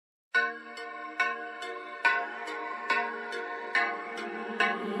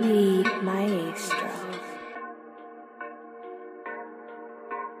The Maestro.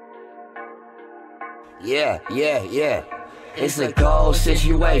 Yeah. It's a cold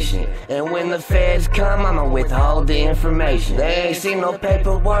situation, and when the feds come, I'ma withhold the information. They ain't seen no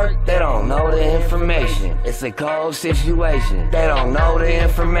paperwork, they don't know the information. It's a cold situation, they don't know the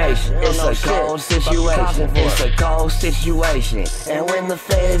information. It's a cold situation, it's a cold situation, and when the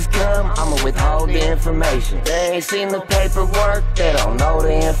feds come, I'ma withhold the information. They ain't seen the paperwork, they don't know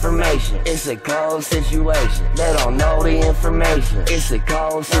the information. It's a cold situation, they don't know the information. It's a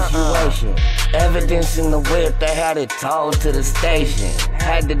cold situation. Evidence in the whip, they had it told to the station.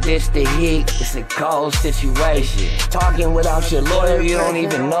 Had to ditch the heat, it's a cold situation. Talking without your lawyer, you don't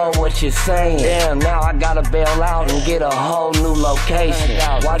even know what you're saying. Damn, now I gotta bail out and get a whole new location.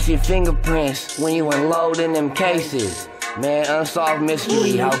 Watch your fingerprints when you unload in them cases. Man, unsolved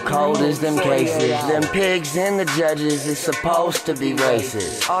mystery, how cold is them cases? Them pigs and the judges is supposed to be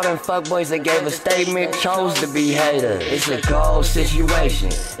racist. All them fuckboys that gave a statement chose to be haters. It's a cold situation,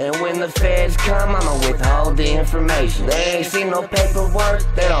 and when the feds come, I'ma withhold the information. They ain't seen no paperwork,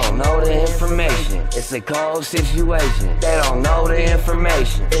 they don't know the information. It's a cold situation, they don't know the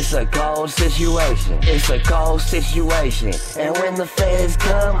information. It's a cold situation, it's a cold situation, and when the feds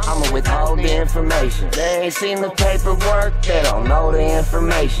come, I'ma withhold the information. They ain't seen the paperwork, they don't know the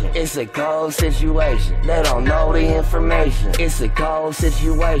information. It's a cold situation, they don't know the information. It's a cold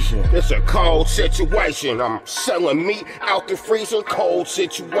situation. It's a cold situation. I'm selling meat out the freezer, cold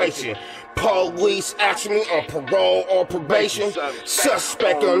situation. Police ask me on parole or probation.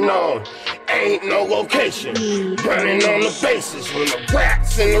 Suspect unknown, ain't no location. Running on the bases when the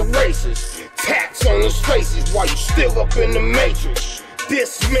rats and the races. Tats on his faces while you still up in the matrix.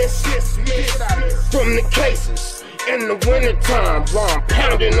 Dismiss from the cases. In the wintertime, while I'm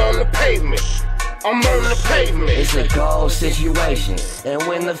pounding on the pavement, I'm on the pavement. It's a cold situation, and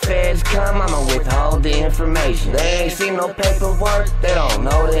when the feds come, I'ma withhold the information. They ain't seen no paperwork, they don't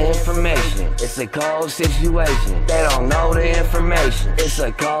know the information. It's a cold situation, they don't know the information. It's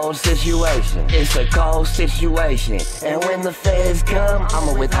a cold situation, it's a cold situation, and when the feds come,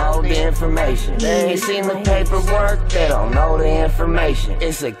 I'ma withhold the information. They ain't seen the paperwork, they don't know the information.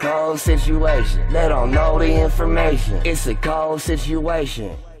 It's a cold situation, they don't know the information. It's a cold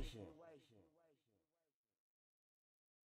situation.